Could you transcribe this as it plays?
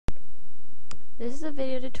This is a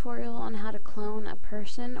video tutorial on how to clone a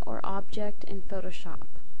person or object in Photoshop.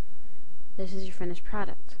 This is your finished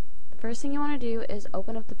product. The first thing you want to do is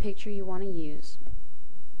open up the picture you want to use.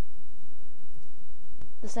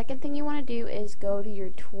 The second thing you want to do is go to your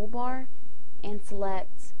toolbar and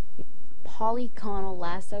select the polygonal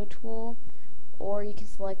lasso tool, or you can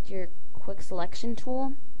select your quick selection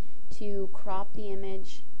tool to crop the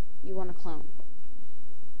image you want to clone.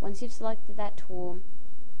 Once you've selected that tool,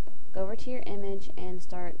 go over to your image and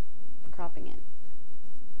start cropping it.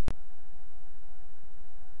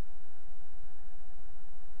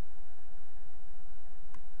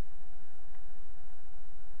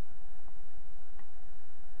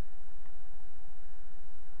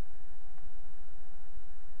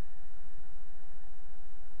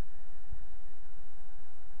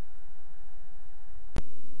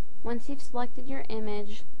 Once you've selected your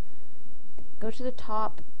image, go to the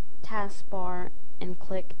top taskbar and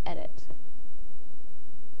click Edit.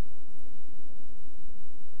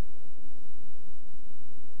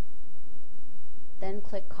 Then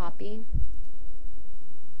click Copy,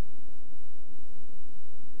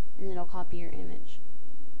 and it'll copy your image.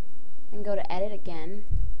 Then go to Edit again,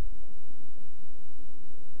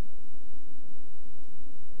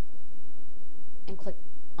 and click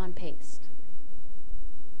on Paste.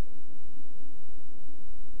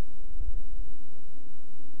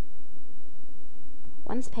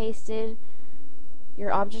 Once pasted,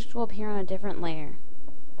 your object will appear on a different layer,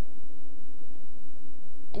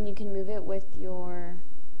 and you can move it with your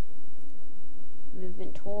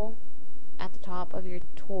movement tool at the top of your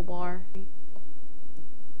toolbar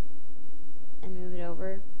and move it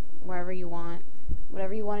over wherever you want,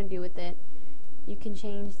 whatever you want to do with it. You can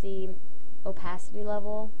change the opacity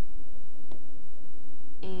level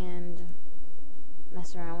and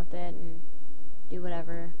mess around with it and do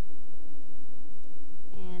whatever.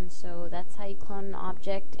 And so that's how you clone an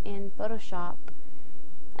object in Photoshop.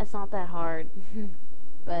 It's not that hard,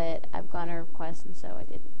 but I've gotten a request and so I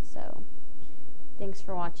did. So thanks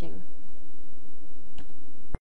for watching.